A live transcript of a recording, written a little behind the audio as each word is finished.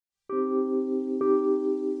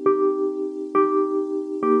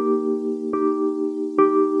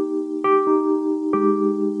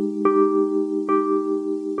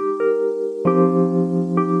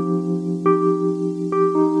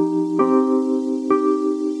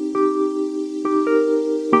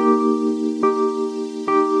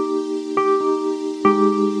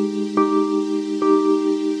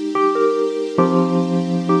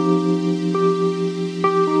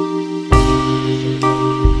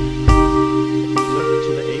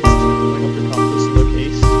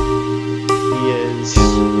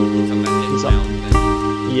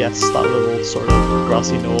against that little sort of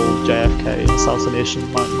grassy knoll JFK assassination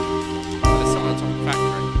mountain. There's someone on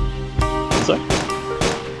factory. Is there?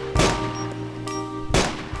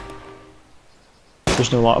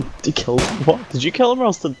 There's no lot. Did you kill him? What? Did you kill him or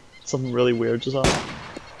else did something really weird just happen?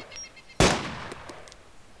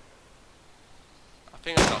 I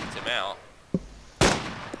think I knocked him out.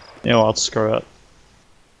 You know what, screw it.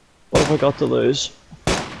 What have I got to lose?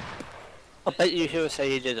 I bet you he'll say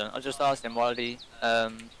he didn't. I just asked him why did he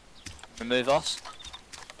remove us.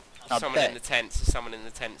 There's someone in the tents. There's someone in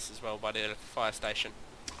the tents as well by the fire station.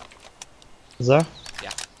 Is there?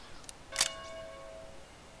 Yeah.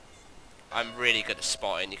 I'm really good at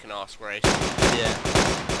spotting. You can ask Grace. Yeah.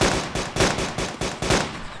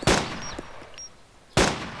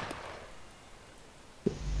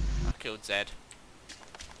 I killed Zed.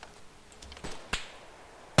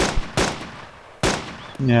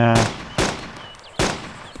 Yeah.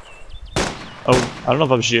 Oh, I don't know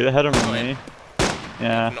if I was you that hit him or me.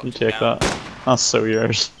 Yeah, you take that. That's so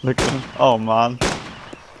yours. Look at him. Oh man.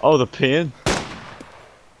 Oh, the pain.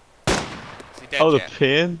 Is he dead Oh, the yet?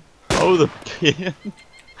 pain. Oh, the pain.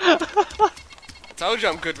 I told you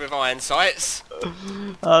I'm good with iron sights.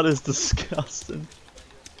 That is disgusting.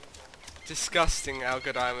 Disgusting how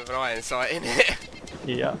good I am with an iron sight, in it.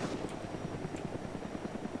 Yeah.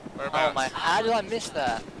 Whereabouts? Oh my, how did I miss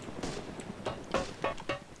that?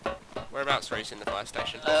 Whereabouts Reese in the fire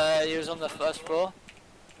station? He was on the first floor.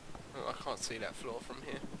 Oh, I can't see that floor from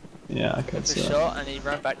here. Yeah, I Took can a see that. shot and he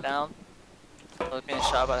ran back down. I was being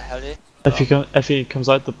shot by the heli. If he comes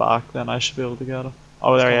out the back, then I should be able to get him.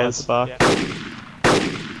 Oh, there he is, the back. Yeah.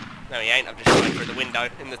 No, he ain't. I've just shot him through the window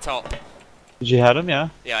in the top. Did you hit him? Yeah.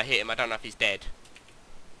 Yeah, I hit him. I don't know if he's dead.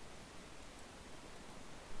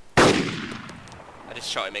 I just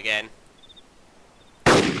shot him again.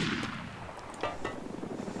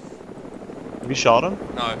 Have you shot him?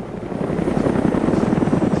 No.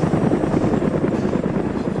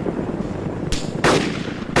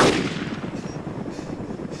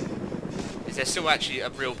 Is there still actually a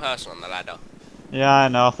real person on the ladder? Yeah, I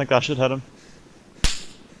know. I think I should hit him.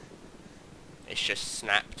 It's just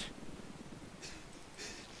snapped.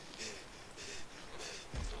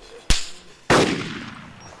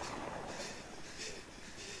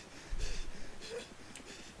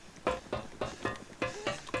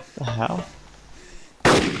 The hell?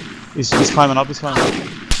 He's climbing up. He's climbing up.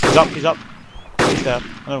 He's up. He's up. He's dead.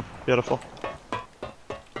 Oh, beautiful.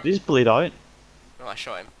 Did he just bleed out? Oh, I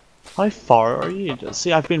shot him. How far are you?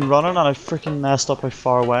 See, I've been running and I freaking messed up how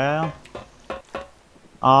far away I am.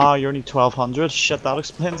 Ah, you're only 1200. Shit, that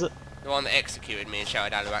explains it. The one that executed me and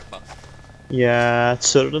shouted Alu Akbar. Yeah, it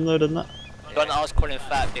suited him though, didn't it? But I was calling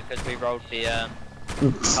fat because we rolled the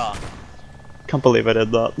car. Can't believe I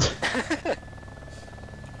did that.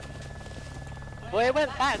 Well, it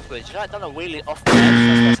went backwards. You know, I done a wheelie off the edge.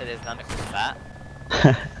 That's why I said his dynamic was fat.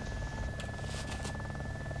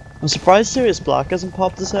 I'm surprised Sirius Black hasn't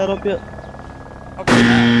popped his head up yet. Probably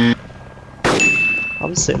not. I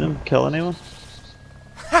haven't seen him kill anyone.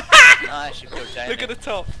 No, I should kill Jamie. Look at the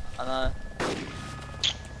top. I know.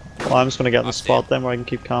 Well, I'm just gonna get in the I've seen spot him. then where I can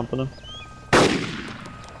keep camping him.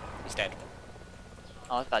 He's dead.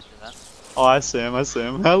 I was bad with that. Oh, I see him. I see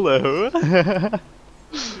him. Hello.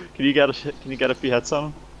 Can you get a few hits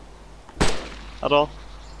on him? At all?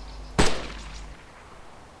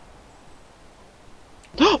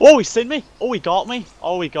 Oh, he's seen me! Oh, he got me!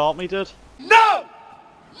 Oh, he got me, dude. No!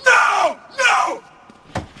 No! No!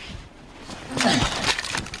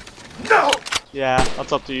 No! Yeah,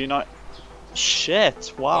 that's up to you now.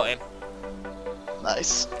 Shit! Wow. Got him.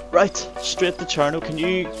 Nice. Right, straight to Cherno. Can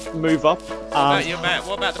you move up?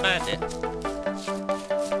 What about the bandit?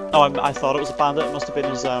 Oh, I thought it was a bandit. It must have been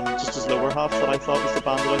his just his lower half that I thought was the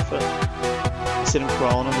bandit outfit. I seen him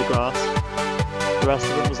crawling in the grass. The rest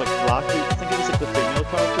of him was like black. I think it was like the female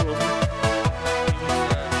character, wasn't it?